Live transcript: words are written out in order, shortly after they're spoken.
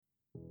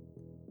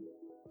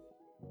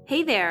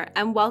Hey there,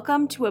 and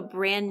welcome to a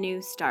brand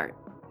new start.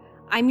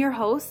 I'm your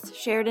host,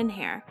 Sheridan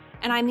Hare,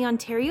 and I'm the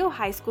Ontario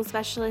High School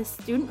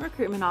Specialist Student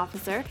Recruitment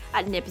Officer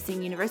at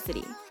Nipissing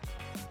University.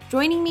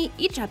 Joining me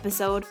each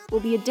episode will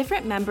be a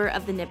different member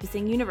of the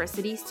Nipissing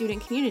University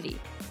student community,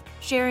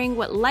 sharing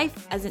what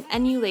life as an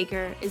NU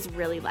Laker is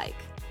really like.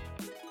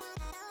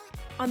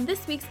 On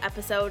this week's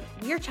episode,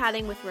 we are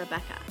chatting with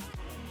Rebecca.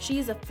 She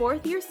is a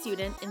fourth-year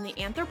student in the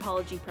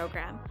Anthropology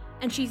program,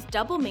 and she's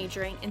double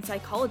majoring in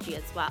psychology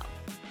as well.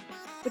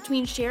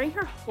 Between sharing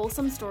her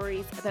wholesome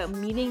stories about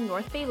meeting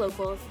North Bay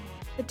locals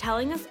to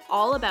telling us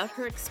all about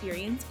her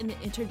experience in the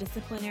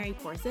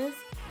interdisciplinary courses,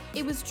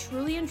 it was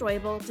truly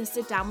enjoyable to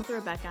sit down with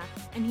Rebecca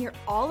and hear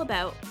all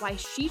about why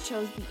she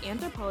chose the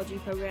Anthropology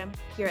program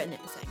here at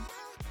Nipissing.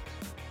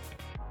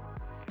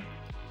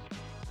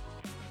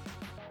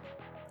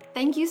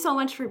 Thank you so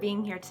much for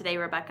being here today,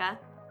 Rebecca.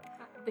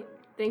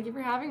 Thank you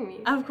for having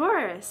me. Of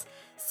course.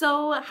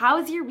 So, how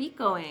is your week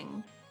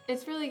going?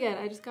 It's really good.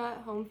 I just got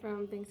home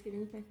from Thanksgiving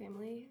with my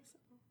family.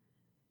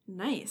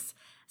 Nice.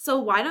 So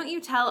why don't you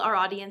tell our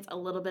audience a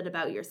little bit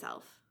about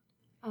yourself?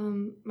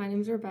 My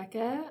name is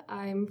Rebecca.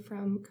 I'm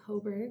from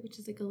Cobourg, which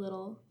is like a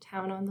little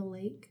town on the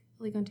Lake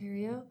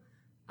Ontario.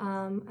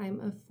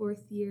 I'm a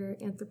fourth-year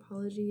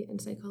anthropology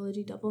and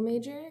psychology double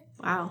major.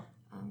 Wow.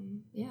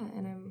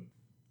 And I'm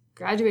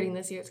graduating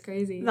this year. It's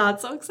crazy.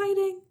 That's so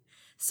exciting.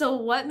 So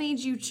what made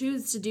you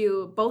choose to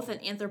do both an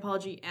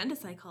anthropology and a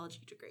psychology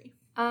degree?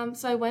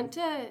 So I went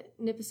to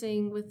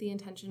Nipissing with the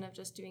intention of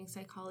just doing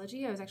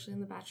psychology. I was actually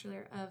in the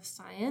Bachelor of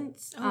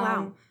Science. Oh,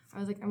 wow. I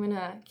was like, I'm going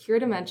to cure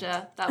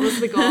dementia. That was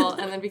the goal.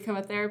 And then become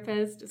a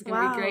therapist. It's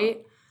going to be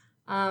great.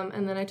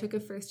 And then I took a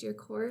first-year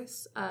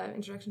course,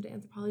 Introduction to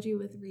Anthropology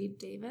with Reed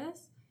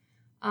Davis.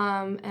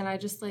 And I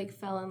just,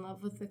 fell in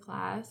love with the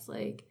class.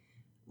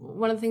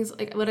 One of the things,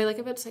 what I like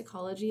about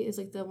psychology is,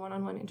 the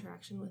one-on-one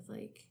interaction with,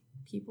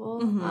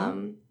 people.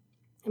 Mm-hmm.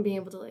 And being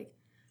able to,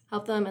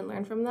 help them and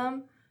learn from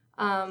them.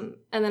 And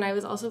then I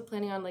was also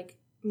planning on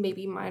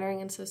maybe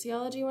minoring in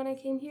sociology when I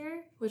came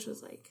here, which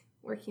was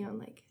working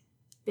on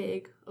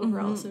big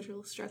overall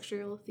social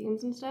structural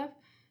themes and stuff.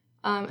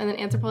 And then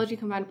anthropology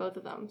combined both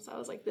of them. So I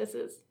was like, this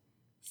is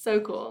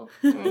so cool.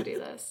 I'm going to do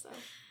this. So.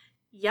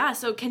 Yeah.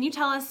 So can you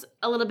tell us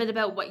a little bit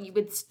about what you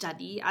would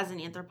study as an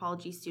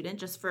anthropology student,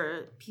 just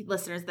for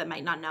listeners that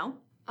might not know?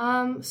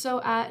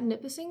 So at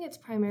Nipissing, it's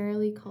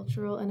primarily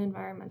cultural and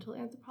environmental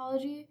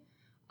anthropology.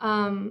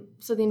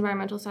 So the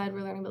environmental side,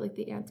 we're learning about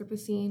the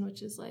Anthropocene,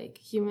 which is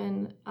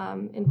human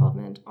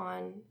involvement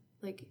on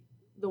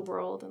the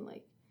world and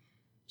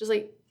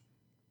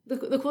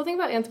the cool thing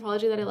about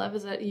anthropology that I love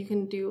is that you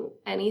can do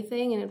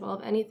anything and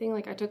involve anything.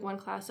 I took one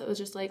class that was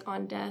just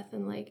on death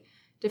and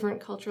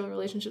different cultural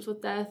relationships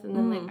with death, and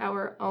then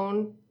our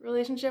own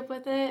relationship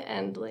with it,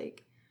 and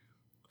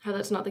how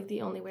that's not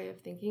the only way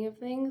of thinking of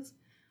things.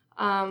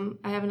 I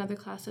have another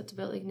class that's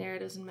about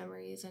narratives and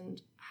memories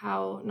and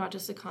how not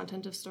just the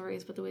content of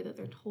stories, but the way that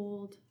they're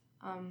told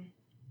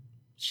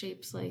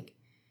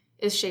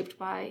is shaped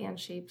by and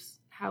shapes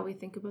how we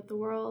think about the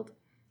world.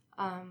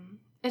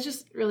 It's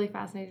just really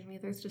fascinating to me.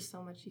 There's just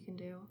so much you can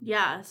do.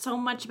 Yeah, so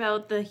much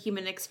about the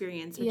human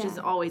experience, which is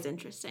always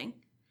interesting.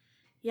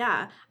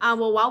 Yeah.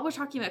 Well, while we're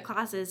talking about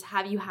classes,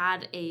 have you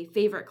had a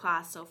favorite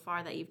class so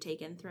far that you've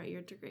taken throughout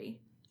your degree?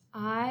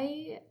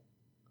 I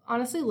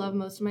honestly love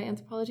most of my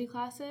anthropology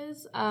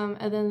classes,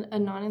 and then a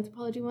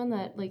non-anthropology one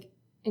that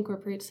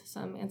incorporates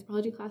some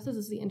anthropology classes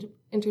is the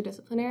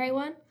interdisciplinary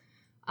one,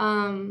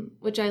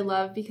 which I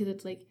love because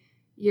it's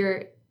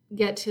you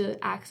get to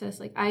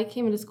access, I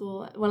came into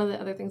school, one of the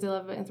other things I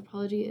love about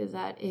anthropology is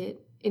that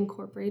it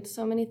incorporates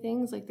so many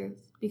things,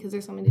 because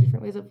there's so many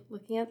different ways of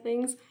looking at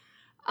things,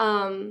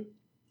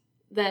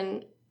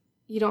 then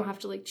you don't have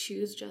to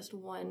choose just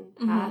one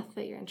path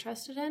that you're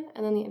interested in.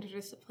 And then the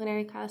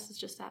interdisciplinary class is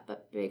just that,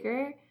 but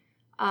bigger,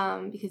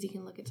 because you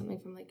can look at something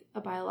from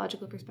a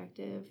biological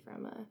perspective,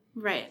 from a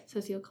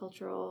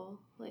sociocultural,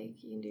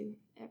 you can do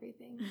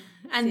everything.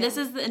 And this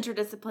is the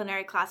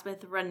interdisciplinary class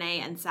with Renee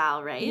and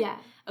Sal, right? Yeah.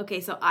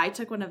 Okay, so I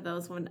took one of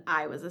those when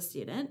I was a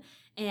student.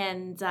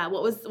 And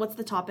what's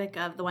the topic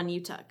of the one you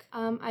took?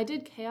 I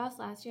did chaos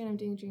last year, and I'm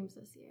doing dreams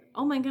this year.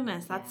 Oh my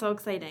goodness, that's so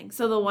exciting.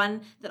 So the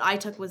one that I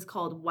took was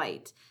called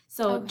White.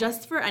 So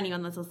just for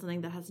anyone that's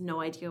listening that has no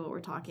idea what we're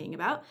talking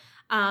about,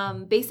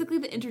 basically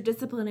the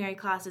interdisciplinary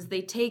classes,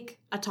 they take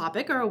a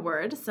topic or a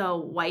word, so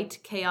white,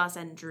 chaos,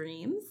 and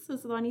dreams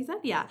is the one you said?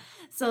 Yeah.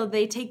 So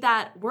they take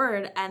that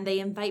word and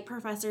they invite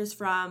professors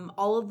from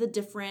all of the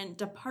different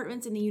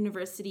departments in the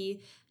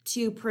university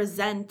to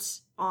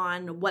present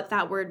on what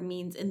that word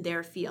means in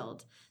their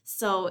field.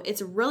 So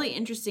it's really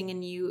interesting,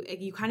 and you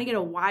kind of get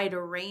a wide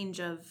range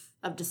of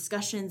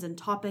discussions and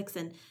topics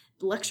and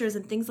lectures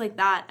and things like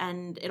that,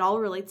 and it all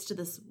relates to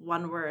this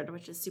one word,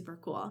 which is super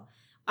cool.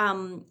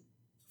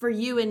 For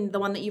you and the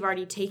one that you've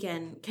already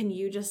taken, can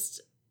you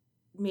just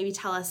maybe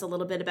tell us a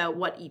little bit about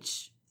what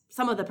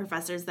some of the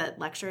professors that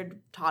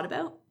lectured taught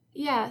about?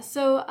 Yeah,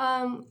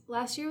 so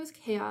last year was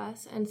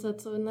chaos, and so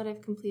that's the one that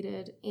I've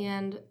completed.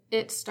 And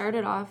it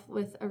started off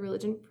with a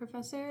religion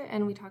professor,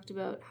 and we talked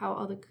about how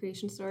all the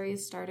creation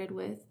stories started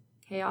with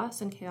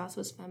chaos, and chaos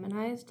was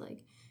feminized.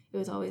 Like, it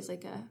was always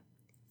like a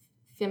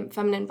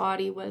feminine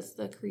body was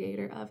the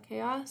creator of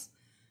chaos.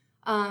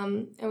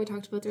 And we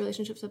talked about the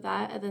relationships of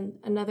that. And then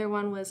another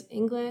one was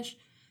English,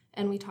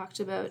 and we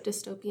talked about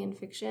dystopian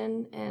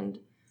fiction. And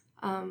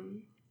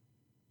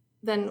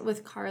then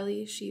with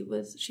Carly, she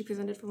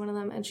presented for one of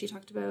them, and she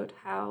talked about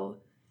how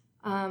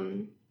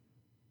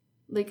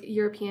like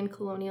European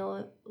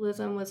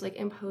colonialism was like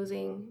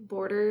imposing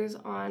borders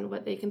on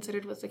what they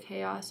considered was the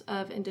chaos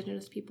of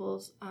Indigenous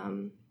peoples'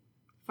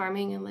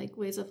 farming and like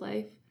ways of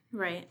life.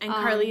 Right. And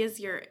Carly is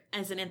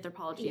an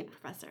anthropology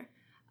professor.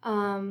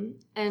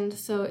 And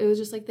so it was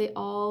just like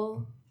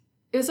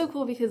it was so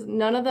cool because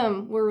none of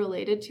them were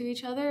related to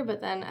each other,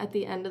 but then at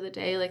the end of the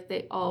day, like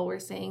they all were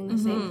saying the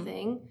same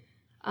thing.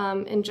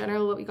 In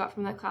general, what we got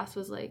from that class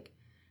was like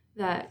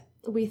that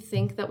we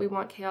think that we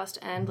want chaos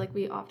to end. Like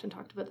we often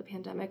talked about the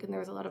pandemic, and there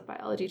was a lot of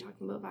biology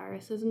talking about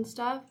viruses and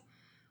stuff.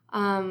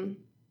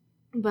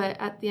 But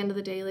at the end of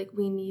the day, like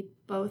we need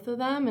both of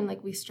them, and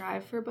like we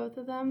strive for both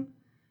of them.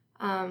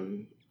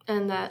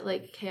 And that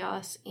like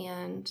chaos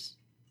and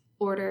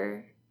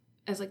order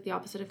as like the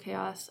opposite of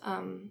chaos,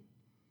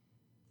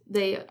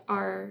 they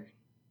are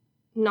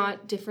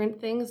not different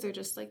things. They're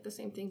just like the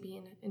same thing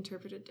being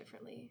interpreted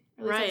differently.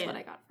 At least that's what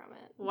I got from it.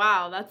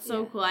 Wow, that's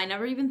so cool. I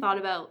never even thought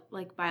about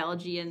like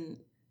biology and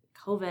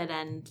COVID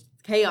and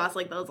chaos.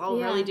 Like those all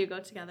really do go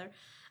together.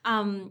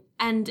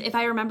 And if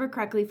I remember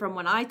correctly from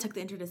when I took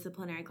the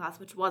interdisciplinary class,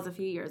 which was a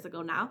few years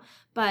ago now,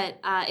 but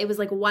it was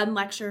like one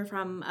lecture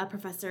from a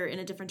professor in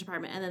a different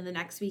department, and then the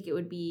next week it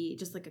would be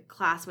just like a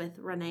class with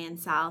Renee and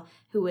Sal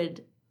who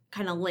would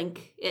kind of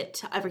link it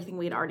to everything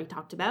we had already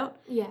talked about.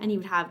 Yeah. And you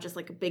would have just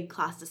like a big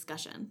class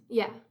discussion.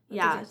 Yeah.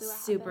 Yeah,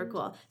 exactly super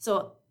cool.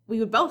 So we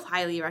would both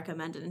highly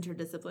recommend an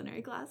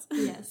interdisciplinary class.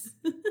 Yes.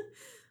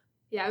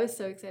 Yeah, I was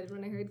so excited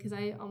when I heard, because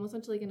I almost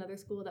went to like another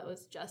school that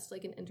was just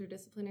like an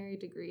interdisciplinary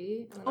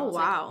degree. And then I was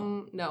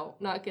like, no,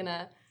 not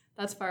gonna.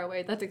 That's far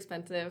away. That's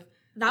expensive.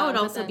 That would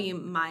also be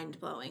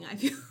mind-blowing, I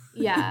feel.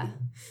 Yeah,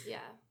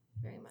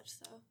 very much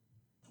so.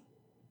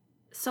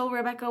 So,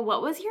 Rebecca,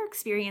 what was your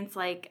experience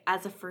like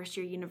as a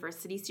first-year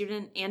university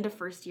student and a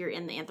first year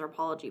in the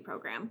anthropology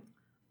program?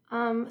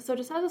 So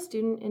just as a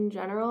student in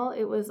general,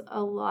 it was a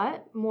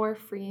lot more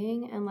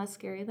freeing and less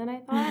scary than I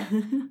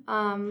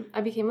thought.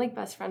 I became like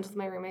best friends with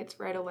my roommates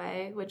right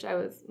away, which I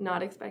was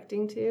not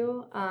expecting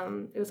to.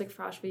 It was like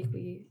Frosh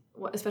Week.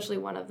 Especially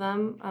one of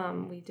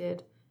them, we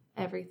did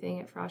everything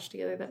at Frosh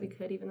together that we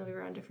could, even though we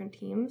were on different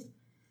teams.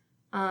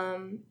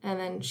 And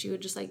then she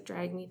would just like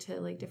drag me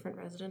to like different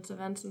residence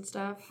events and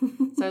stuff.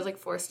 So I was like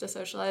forced to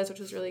socialize, which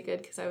was really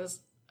good because I was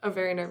a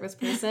very nervous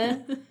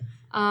person.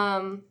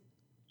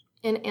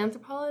 In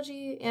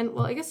anthropology and,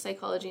 well, I guess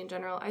psychology in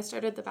general, I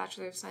started the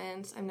Bachelor of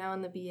Science. I'm now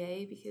in the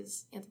BA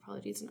because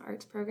anthropology is an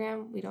arts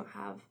program. We don't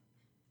have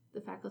the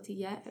faculty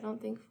yet, I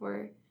don't think,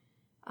 for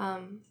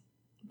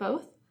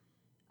both.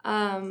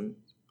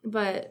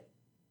 But,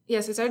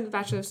 yes, I started the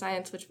Bachelor of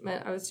Science, which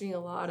meant I was doing a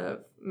lot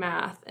of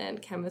math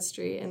and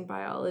chemistry and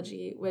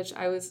biology, which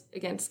I was,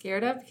 again,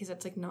 scared of because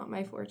that's, like, not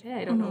my forte.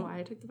 I don't know why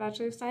I took the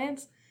Bachelor of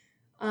Science.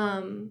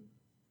 I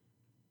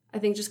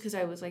think just because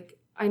I was, like,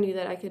 I knew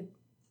that I could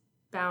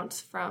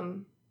bounce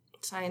from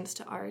science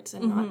to arts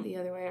and not the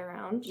other way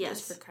around,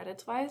 just for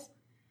credits wise.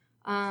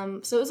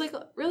 So it was like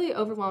really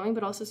overwhelming,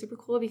 but also super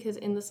cool because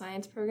in the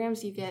science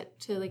programs you get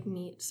to like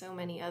meet so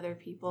many other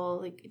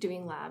people like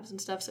doing labs and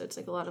stuff. So it's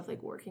like a lot of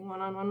like working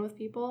one-on-one with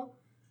people.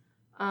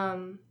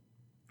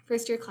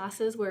 First year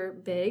classes were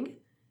big.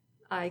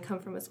 I come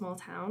from a small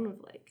town of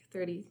like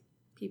 30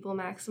 people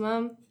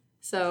maximum.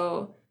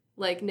 So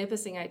like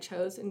Nipissing I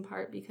chose in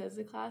part because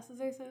the classes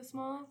are so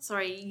small.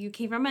 Sorry, you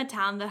came from a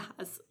town that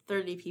has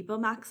 30 people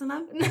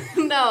maximum?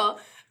 No,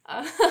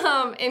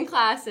 in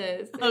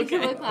classes. 30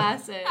 people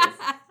classes.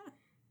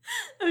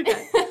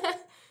 Okay.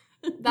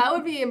 That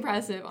would be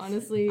impressive,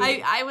 honestly.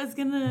 I was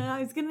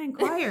gonna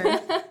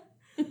inquire.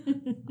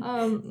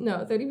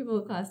 No, 30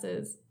 people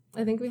classes.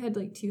 I think we had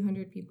like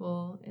 200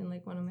 people in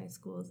like one of my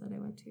schools that I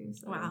went to.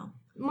 So wow.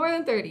 More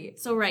than 30.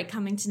 So right,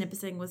 coming to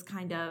Nipissing was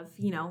kind of,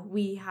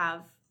 we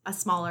have a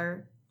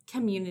smaller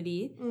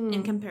community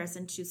in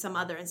comparison to some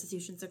other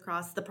institutions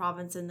across the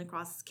province and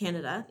across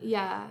Canada.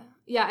 Yeah,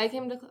 I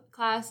came to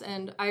class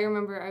and I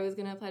remember I was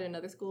going to apply to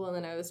another school and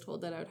then I was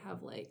told that I would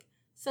have like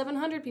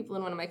 700 people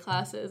in one of my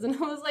classes and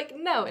I was like,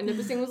 no, and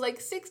Nipissing was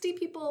like 60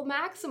 people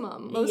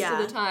maximum most of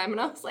the time and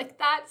I was like,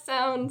 that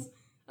sounds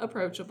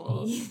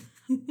approachable.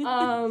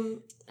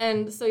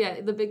 And so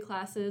yeah, the big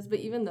classes, but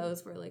even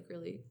those were like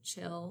really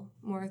chill,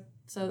 more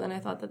so than I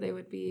thought that they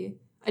would be.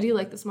 I do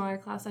like the smaller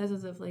class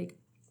sizes of like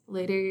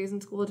later years in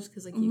school just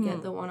because like you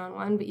get the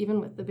one-on-one, but even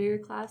with the bigger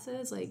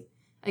classes, like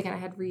again I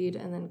had Reed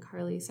and then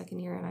Carly second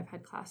year and I've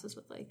had classes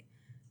with like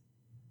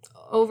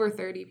over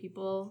 30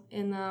 people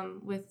in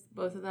them with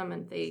both of them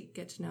and they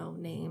get to know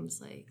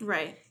names, like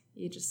right,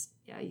 you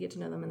get to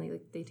know them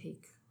and they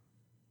take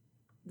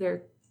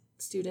their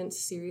students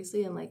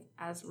seriously and like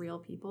as real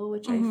people,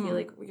 which I feel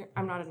like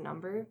I'm not a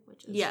number,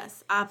 which is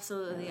yes,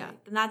 absolutely. Yeah,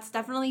 and that's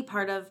definitely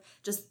part of,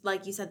 just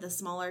like you said, the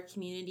smaller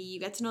community.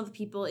 You get to know the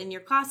people in your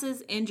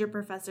classes and your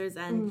professors,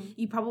 and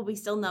you probably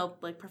still know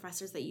like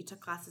professors that you took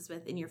classes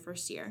with in your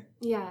first year.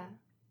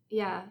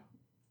 Yeah,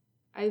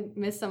 I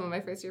miss some of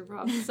my first year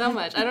profs so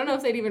much. I don't know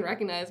if they'd even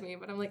recognize me,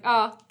 but I'm like,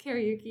 oh,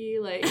 karaoke,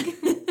 like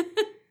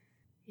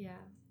yeah.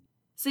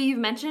 So you've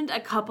mentioned a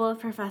couple of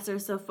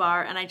professors so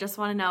far, and I just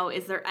want to know,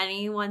 is there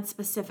anyone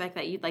specific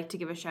that you'd like to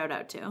give a shout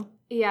out to?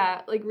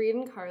 Yeah, like Reed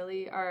and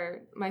Carly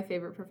are my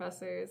favorite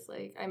professors.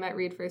 Like I met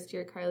Reed first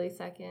year, Carly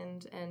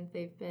second, and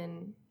they've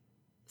been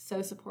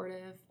so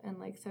supportive and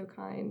like so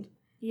kind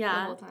the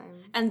whole time.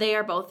 And they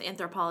are both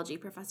anthropology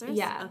professors?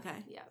 Yeah.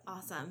 Okay. Yeah.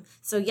 Awesome.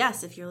 So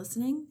yes, if you're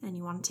listening and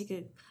you want to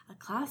take a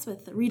class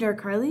with Reed or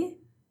Carly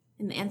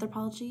in the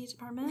anthropology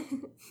department.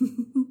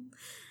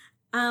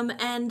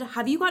 And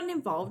have you gotten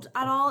involved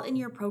at all in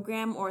your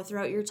program or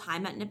throughout your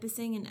time at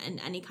Nipissing in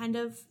any kind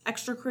of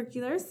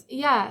extracurriculars?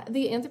 Yeah,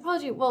 the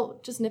anthropology, well,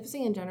 just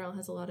Nipissing in general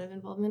has a lot of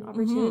involvement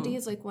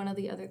opportunities. Like one of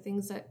the other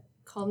things that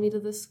called me to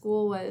this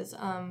school was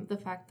the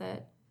fact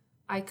that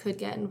I could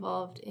get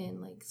involved in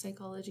like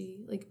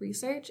psychology, like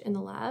research in the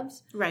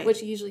labs, right?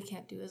 Which you usually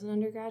can't do as an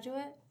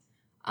undergraduate.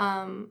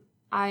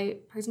 I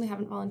personally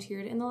haven't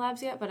volunteered in the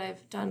labs yet, but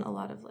I've done a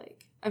lot of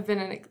like, I've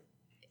been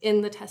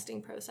in the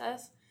testing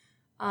process.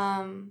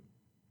 And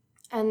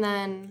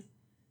then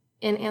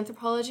in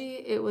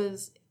anthropology, it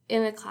was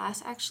in a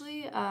class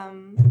actually,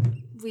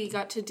 we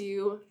got to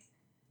do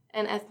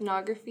an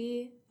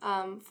ethnography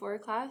for a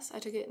class. I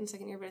took it in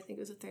second year, but I think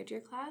it was a third year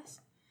class,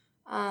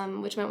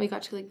 which meant we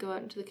got to like go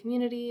out into the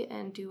community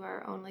and do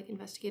our own like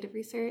investigative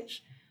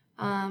research.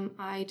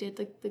 I did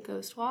like the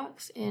ghost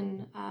walks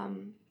in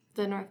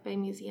the North Bay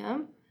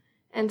Museum.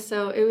 And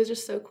so it was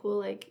just so cool,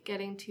 like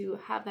getting to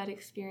have that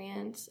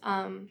experience.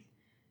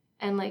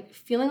 And, like,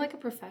 feeling like a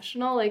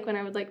professional, like, when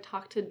I would, like,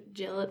 talk to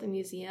Jill at the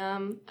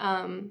museum.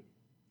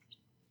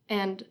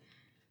 And,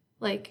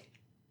 like,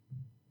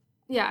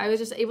 yeah, I was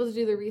just able to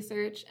do the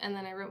research, and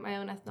then I wrote my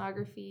own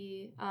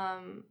ethnography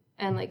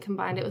and, like,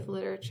 combined it with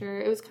literature.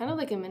 It was kind of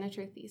like a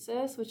miniature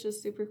thesis, which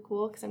is super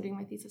cool because I'm doing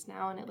my thesis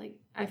now, and it, like,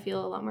 I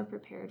feel a lot more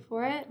prepared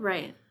for it.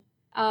 Right.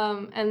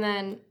 And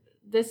then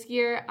this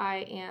year I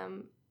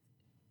am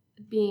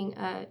being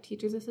a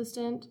teacher's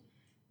assistant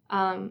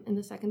in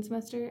the second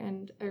semester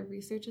and a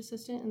research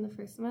assistant in the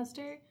first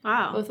semester.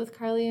 Wow. Both with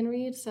Carly and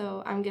Reed.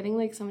 So I'm getting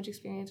like so much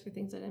experience for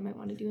things that I might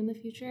want to do in the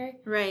future.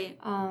 Right.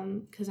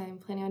 Because I'm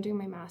planning on doing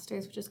my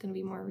master's, which is going to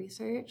be more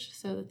research.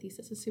 So the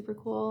thesis is super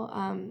cool.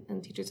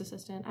 And teacher's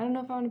assistant. I don't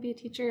know if I want to be a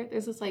teacher.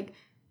 There's this like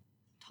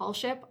tall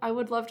ship I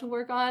would love to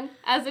work on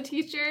as a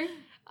teacher.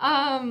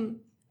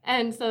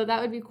 And so that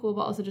would be cool.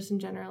 But also just in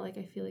general, like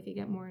I feel like I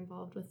get more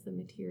involved with the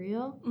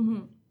material.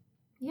 Mm-hmm.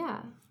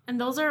 Yeah. And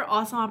those are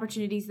awesome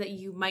opportunities that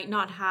you might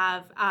not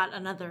have at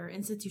another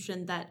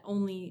institution that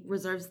only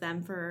reserves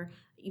them for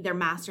either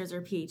master's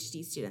or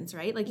PhD students,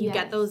 right? Like you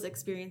get those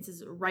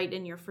experiences right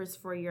in your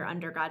first 4-year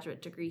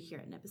undergraduate degree here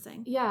at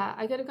Nipissing. Yeah,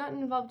 I could have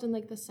gotten involved in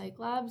like the psych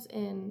labs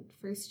in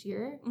first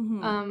year.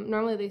 Mm-hmm.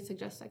 Normally they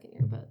suggest second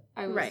year, but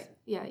I was,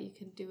 yeah, you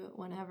can do it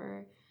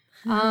whenever.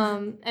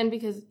 And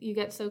because you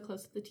get so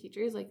close to the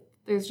teachers, like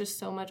there's just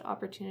so much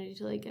opportunity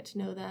to like get to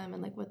know them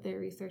and like what their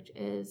research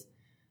is.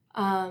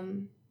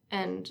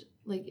 And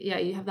like, yeah,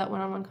 you have that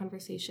one-on-one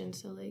conversation.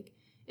 So like,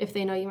 if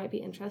they know you might be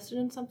interested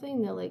in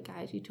something, they'll like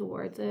guide you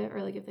towards it.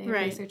 Or like, if they have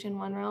research in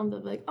one realm, they'll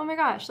be like, oh my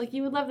gosh, like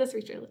you would love this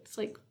research. Let's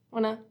like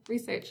want to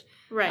research,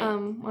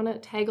 want to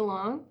tag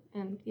along.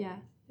 And yeah,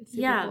 it's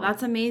super cool.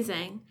 That's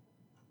amazing.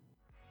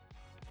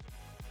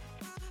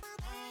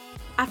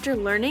 After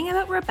learning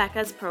about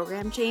Rebecca's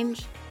program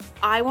change,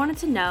 I wanted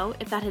to know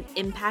if that had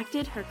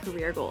impacted her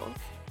career goals.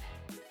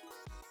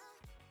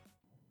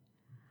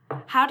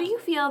 How do you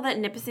feel that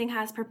Nipissing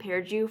has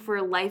prepared you for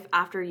life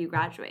after you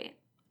graduate?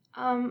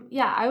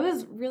 Yeah, I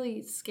was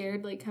really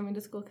scared, like, coming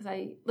to school because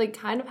I, like,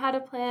 kind of had a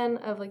plan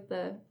of, like,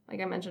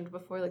 like I mentioned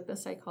before, like, the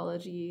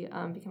psychology,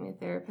 becoming a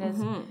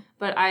therapist,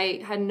 but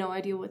I had no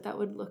idea what that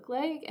would look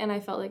like, and I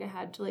felt like I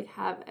had to, like,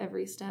 have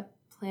every step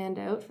planned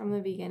out from the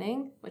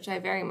beginning, which I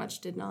very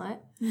much did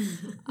not.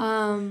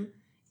 And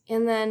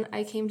then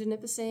I came to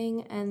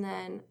Nipissing, and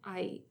then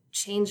I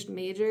changed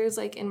majors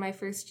like in my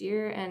first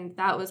year, and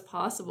that was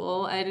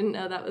possible. I didn't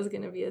know that was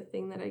going to be a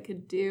thing that I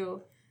could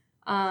do.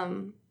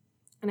 And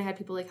I had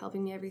people like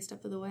helping me every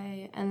step of the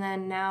way. And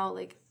then now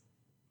like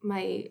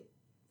my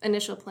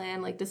initial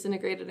plan like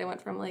disintegrated. I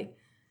went from like,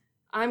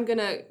 I'm going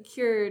to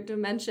cure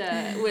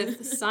dementia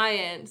with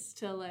science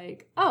to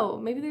like, oh,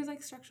 maybe there's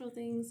like structural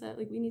things that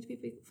like we need to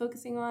be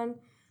focusing on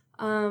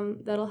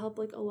that'll help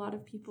like a lot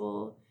of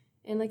people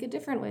in like a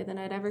different way than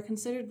I'd ever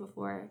considered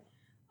before.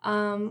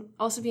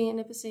 Also being at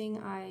Nipissing,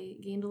 I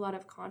gained a lot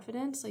of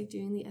confidence, like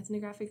doing the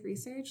ethnographic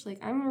research. Like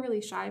I'm a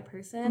really shy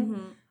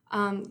person,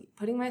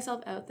 putting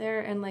myself out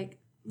there and like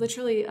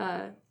literally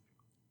a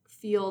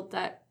field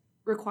that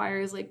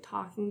requires like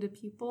talking to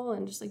people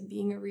and just like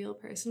being a real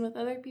person with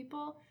other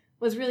people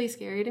was really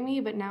scary to me,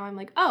 but now I'm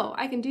like, oh,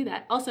 I can do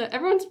that. Also,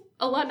 everyone's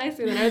a lot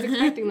nicer than I was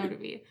expecting them to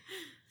be.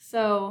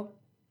 So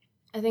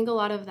I think a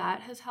lot of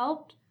that has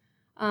helped.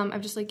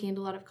 I've just, like, gained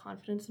a lot of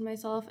confidence in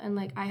myself, and,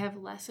 like, I have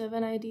less of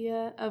an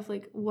idea of,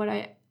 like, what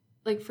I,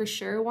 like, for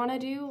sure want to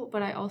do,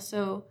 but I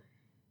also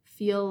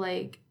feel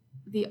like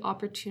the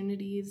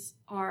opportunities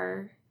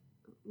are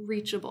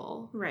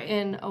reachable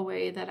in a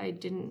way that I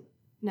didn't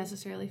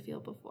necessarily feel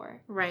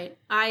before. Right.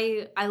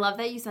 I love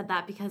that you said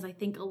that, because I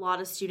think a lot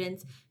of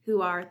students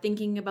who are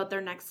thinking about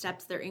their next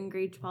steps, they're in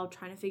grade 12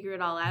 trying to figure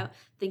it all out,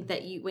 think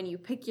that when you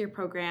pick your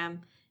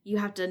program, you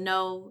have to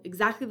know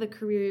exactly the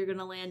career you're going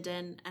to land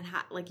in and,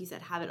 like you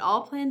said, have it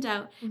all planned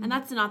out. Mm-hmm. And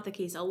that's not the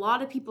case. A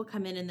lot of people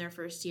come in their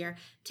first year,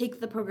 take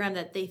the program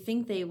that they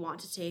think they want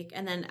to take,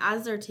 and then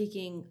as they're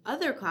taking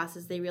other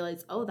classes, they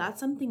realize, oh, that's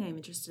something I'm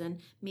interested in.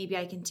 Maybe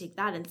I can take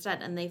that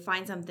instead. And they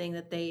find something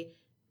that they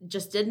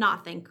just did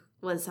not think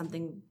was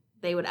something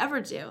they would ever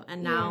do.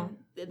 And now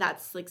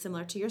that's, like,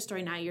 similar to your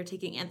story. Now you're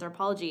taking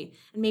anthropology,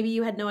 and maybe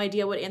you had no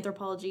idea what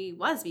anthropology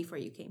was before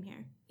you came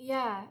here.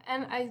 Yeah.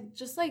 And I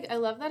just, like, I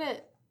love that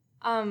it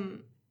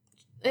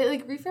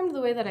like, reframed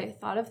the way that I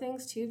thought of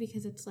things, too,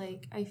 because it's,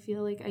 like, I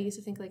feel like I used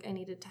to think, like, I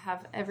needed to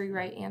have every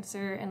right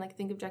answer and, like,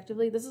 think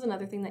objectively. This is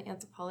another thing that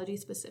anthropology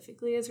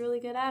specifically is really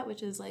good at,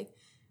 which is, like,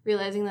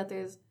 realizing that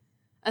there's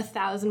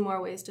 1,000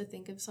 more ways to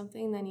think of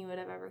something than you would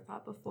have ever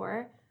thought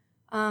before.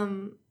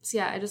 So,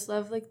 yeah, I just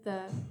love, like,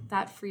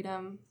 that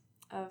freedom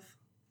of,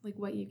 like,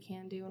 what you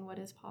can do and what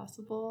is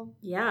possible.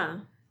 Yeah,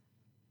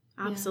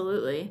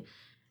 absolutely. Yeah.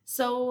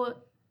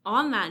 So,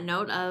 on that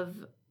note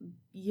of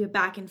you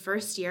back in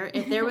first year,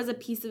 if there was a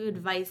piece of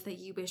advice that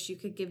you wish you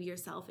could give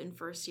yourself in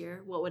first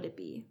year, what would it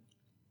be?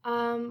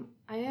 I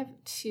have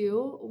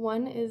two.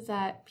 One is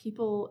that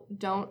people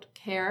don't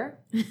care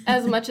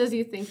as much as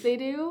you think they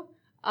do.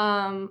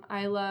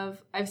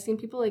 I've seen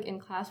people, like, in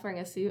class wearing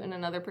a suit and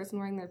another person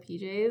wearing their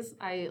PJs.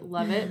 I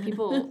love it.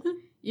 People,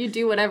 you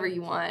do whatever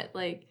you want.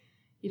 Like,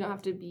 you don't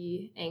have to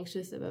be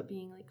anxious about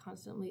being, like,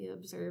 constantly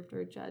observed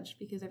or judged,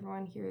 because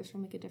everyone here is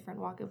from, like, a different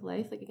walk of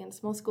life. Like, again,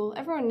 small school,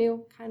 everyone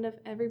knew kind of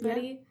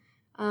everybody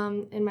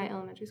in my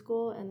elementary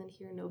school, and then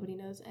here nobody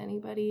knows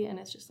anybody, and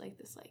it's just, like,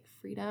 this, like,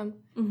 freedom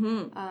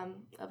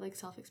of, like,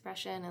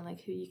 self-expression and,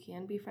 like, who you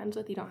can be friends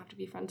with. You don't have to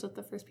be friends with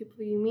the first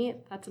people you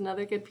meet. That's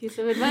another good piece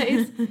of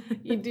advice.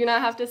 You do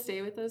not have to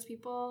stay with those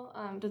people.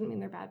 Doesn't mean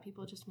they're bad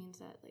people. It just means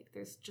that, like,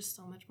 there's just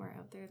so much more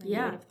out there than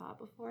you would have thought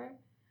before.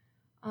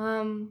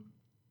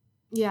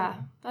 Yeah,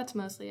 that's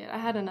mostly it. I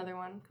had another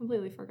one.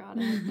 Completely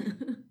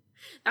forgotten.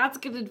 That's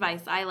good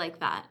advice. I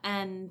like that.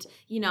 And,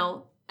 you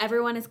know,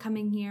 everyone is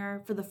coming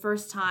here for the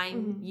first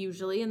time,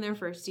 usually in their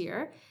first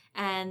year,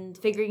 and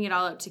figuring it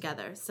all out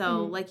together.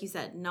 So, like you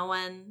said,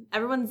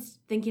 everyone's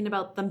thinking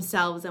about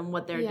themselves and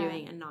what they're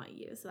doing and not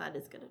you. So that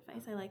is good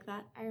advice. I like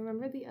that. I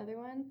remember the other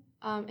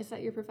one is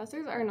that your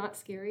professors are not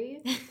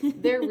scary.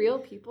 They're real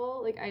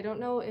people. Like, I don't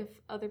know if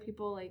other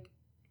people, like,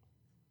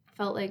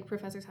 felt like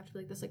professors have to be,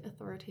 like, this, like,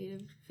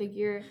 authoritative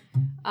figure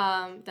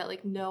that,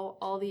 like, know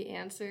all the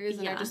answers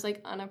and are just, like,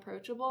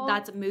 unapproachable.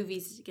 That's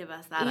movies to give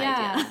us that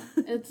idea.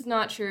 It's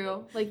not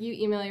true. Like, you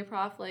email your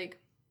prof,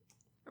 like,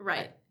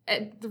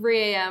 at 3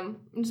 a.m.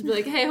 and just be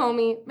like, hey,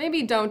 homie,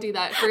 maybe don't do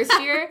that first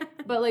year.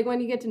 But, like,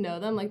 when you get to know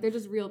them, like, they're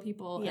just real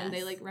people and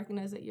they, like,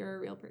 recognize that you're a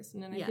real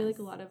person. And I feel like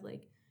a lot of,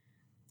 like,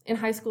 in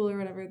high school or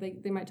whatever,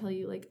 they might tell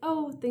you, like,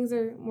 oh, things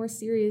are more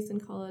serious in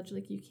college.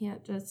 Like, you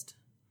can't just...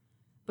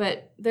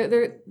 But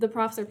the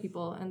profs are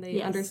people, and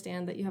they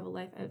understand that you have a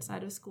life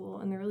outside of school,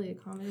 and they're really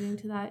accommodating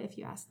to that if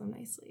you ask them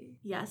nicely.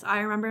 Yes, I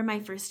remember in my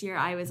first year,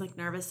 I was, like,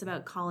 nervous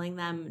about calling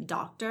them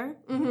doctor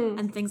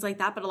and things like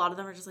that, but a lot of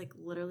them are just, like,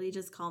 literally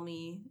just call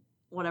me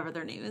whatever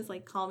their name is,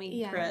 like, call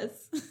me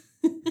Chris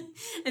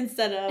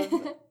instead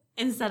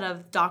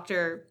of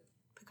Dr.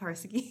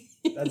 Pekarsky.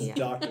 That's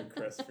Dr.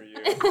 Chris for you.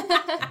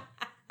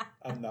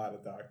 I'm not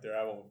a doctor.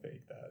 I won't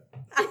fake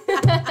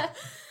that.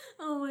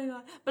 Oh my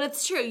god. But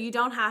it's true. You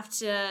don't have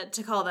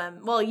to call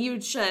them. Well,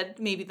 you should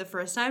maybe the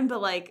first time, but,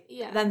 like,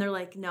 then they're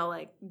like, no,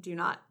 like, do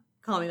not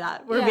call me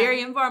that. We're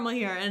very informal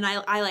here. And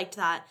I liked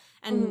that.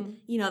 And,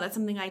 you know, that's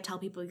something I tell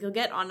people. You'll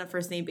get on a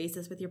first name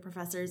basis with your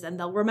professors, and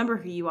they'll remember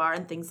who you are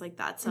and things like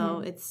that.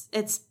 So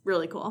it's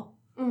really cool.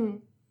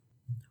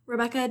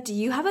 Rebecca, do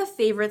you have a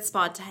favorite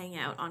spot to hang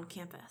out on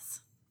campus?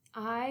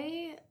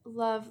 I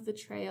love the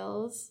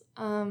trails.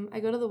 I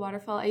go to the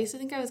waterfall. I used to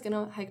think I was going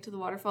to hike to the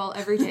waterfall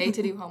every day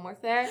to do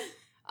homework there.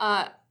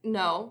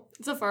 No,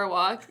 it's a far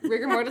walk.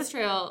 Rigor mortis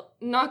trail,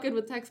 not good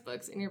with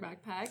textbooks in your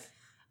backpack.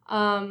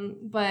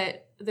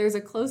 But there's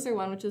a closer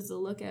one, which is the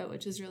Lookout,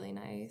 which is really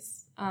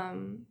nice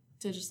to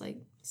just, like,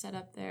 set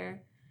up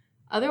there.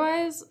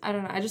 Otherwise, I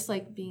don't know. I just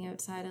like being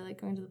outside. I like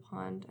going to the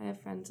pond. I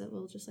have friends that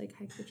will just, like,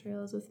 hike the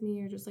trails with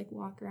me or just, like,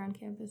 walk around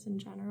campus in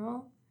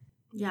general.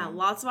 Yeah,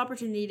 lots of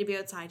opportunity to be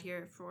outside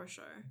here for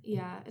sure.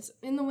 Yeah, it's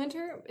in the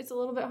winter. It's a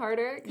little bit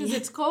harder because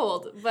it's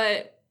cold,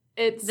 but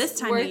it's this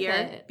time of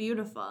year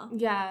beautiful.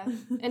 Yeah,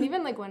 and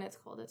even, like, when it's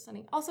cold, it's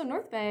sunny. Also,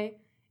 North Bay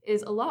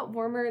is a lot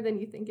warmer than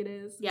you think it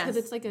is because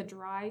it's, like, a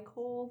dry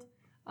cold.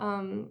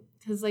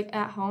 Because, like,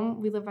 at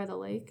home we live by the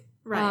lake,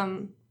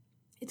 Right.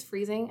 It's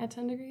freezing at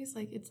 10 degrees.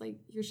 Like, it's like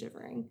you're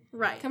shivering.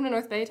 Right. Come to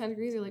North Bay, 10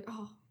 degrees, you're like,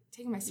 oh,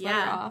 taking my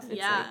sweater off. It's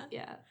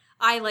like,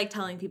 I like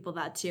telling people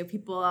that too.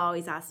 People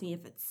always ask me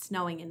if it's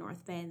snowing in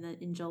North Bay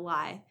in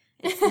July.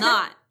 It's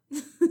not.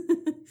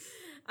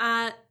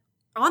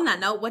 On that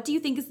note, what do you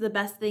think is the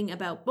best thing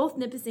about both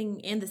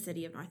Nipissing and the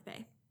city of North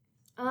Bay?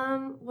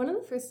 One of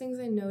the first things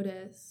I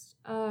noticed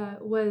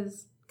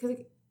was, because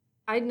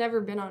I'd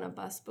never been on a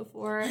bus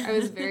before. I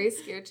was very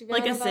scared to be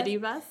like on a bus. Like a city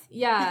bus?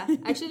 Yeah.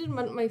 I actually did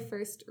my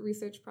first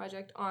research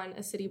project on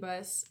a city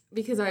bus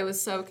because I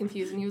was so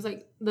confused. And he was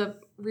like, the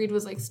read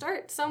was like,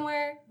 start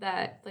somewhere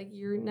that like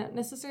you're not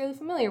necessarily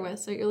familiar with.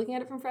 So you're looking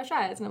at it from fresh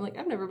eyes. And I'm like,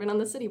 I've never been on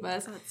the city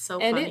bus. Oh, that's so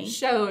and funny. It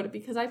showed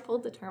because I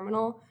pulled the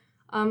terminal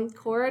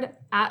cord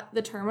at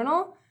the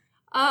terminal.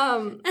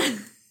 I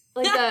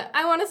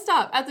want to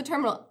stop at the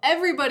terminal.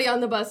 Everybody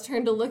on the bus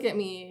turned to look at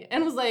me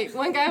and was like,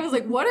 one guy was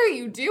like, what are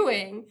you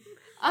doing?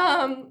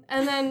 And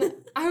then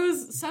I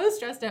was so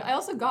stressed out. I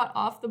also got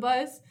off the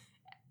bus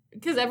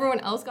because everyone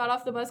else got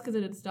off the bus because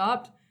it had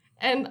stopped.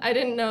 And I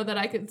didn't know that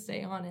I could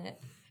stay on it.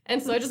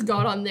 And so I just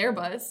got on their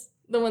bus,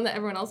 the one that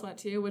everyone else went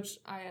to, which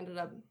I ended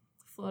up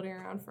floating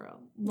around for a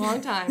long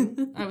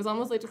time. I was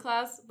almost late to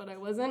class, but I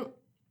wasn't.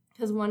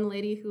 Because one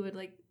lady who had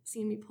like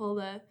seen me pull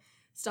the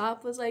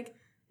stop was like,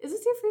 is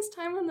this your first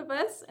time on the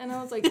bus? And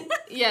I was like,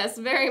 yes,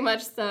 very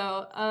much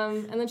so.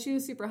 And then she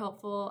was super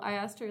helpful. I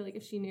asked her like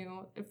if she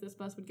knew if this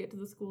bus would get to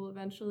the school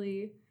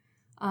eventually.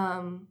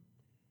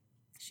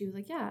 She was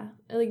like, yeah,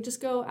 like just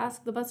go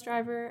ask the bus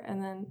driver.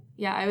 And then,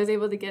 yeah, I was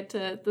able to get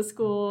to the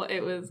school.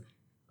 It was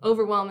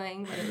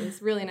overwhelming, but it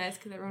was really nice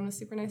because everyone was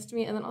super nice to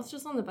me. And then also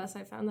just on the bus,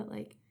 I found that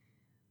like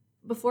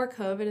before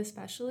COVID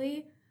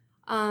especially,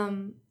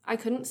 I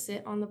couldn't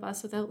sit on the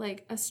bus without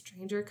like a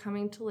stranger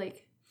coming to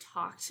like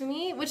talk to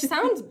me, which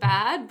sounds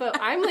bad, but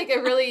I'm like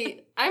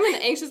I'm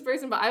an anxious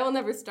person, but I will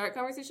never start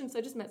conversations. So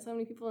I just met so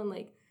many people and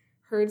like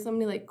heard so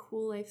many like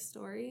cool life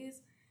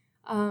stories.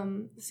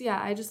 So yeah,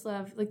 I just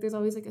love like there's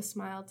always like a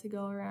smile to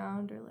go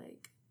around or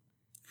like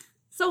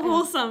so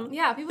wholesome.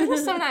 Yeah, people are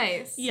just so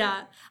nice.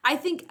 Yeah. I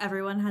think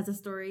everyone has a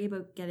story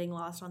about getting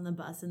lost on the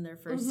bus in their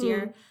first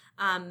year.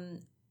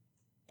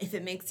 If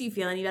it makes you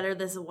feel any better,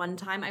 this one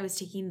time I was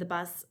taking the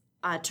bus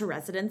to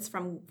residence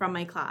from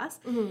my class,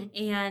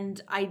 and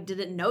I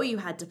didn't know you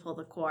had to pull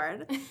the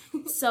cord.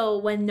 So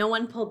when no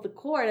one pulled the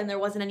cord and there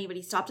wasn't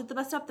anybody stopped at the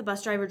bus stop, the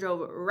bus driver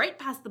drove right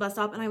past the bus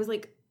stop, and I was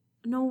like,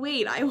 no,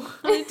 wait, I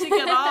wanted to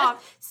get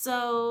off.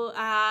 So,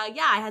 I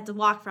had to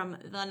walk from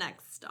the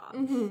next stop.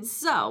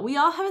 So we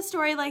all have a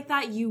story like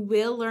that. You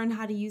will learn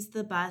how to use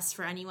the bus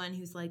for anyone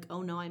who's like,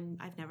 oh no,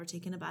 I've never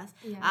taken a bus.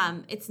 Yeah.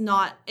 It's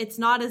not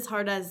as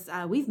hard as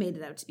we've made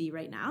it out to be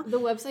right now. The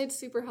website's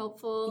super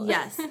helpful.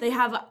 Yes. They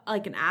have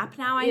like an app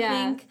now, I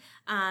think.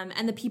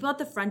 And the people at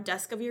the front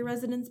desk of your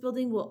residence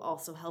building will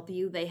also help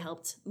you. They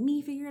helped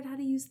me figure out how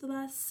to use the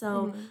bus.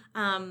 So,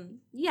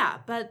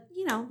 but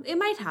you know, it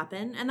might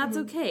happen and that's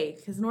okay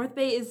because North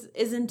Bay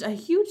isn't a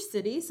huge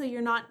city, so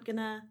you're not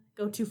gonna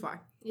go too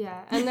far.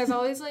 Yeah, and there's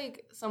always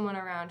like someone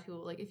around who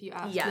like if you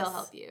ask, they'll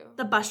help you.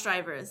 The bus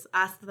drivers.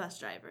 Ask the bus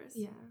drivers.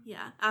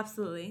 Yeah,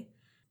 absolutely.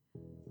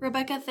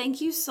 Rebecca,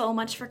 thank you so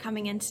much for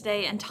coming in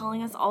today and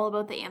telling us all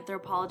about the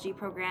Anthropology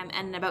program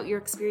and about your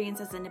experience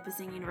as a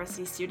Nipissing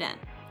University student.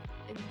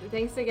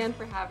 Thanks again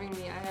for having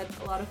me. I had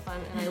a lot of fun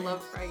and I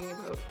love bragging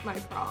about my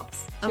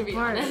props, to be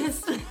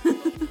honest.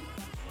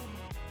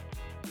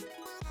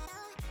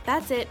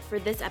 That's it for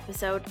this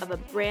episode of A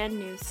Brand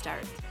New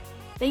Start.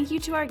 Thank you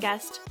to our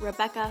guest,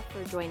 Rebecca,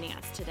 for joining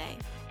us today.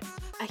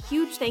 A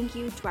huge thank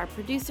you to our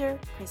producer,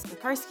 Chris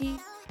Pekarsky,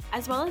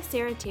 as well as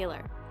Sarah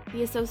Taylor,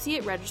 the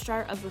Associate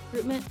Registrar of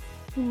Recruitment,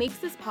 who makes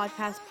this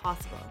podcast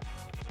possible.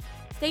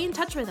 Stay in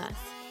touch with us.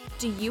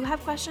 Do you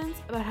have questions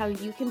about how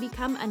you can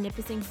become a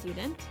Nipissing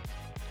student?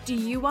 Do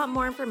you want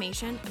more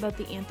information about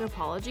the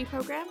Anthropology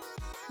program?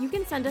 You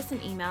can send us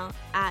an email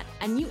at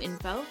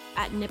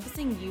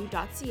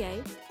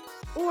nuinfo@nipissingU.ca,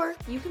 or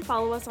you can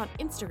follow us on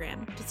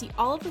Instagram to see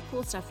all of the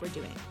cool stuff we're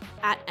doing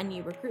at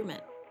NU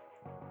Recruitment.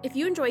 If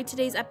you enjoyed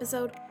today's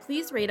episode,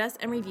 please rate us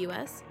and review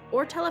us,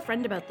 or tell a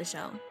friend about the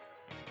show.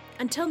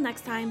 Until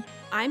next time,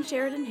 I'm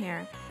Sheridan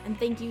Hare, and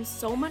thank you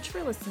so much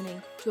for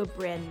listening to A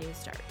Brand New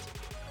Start.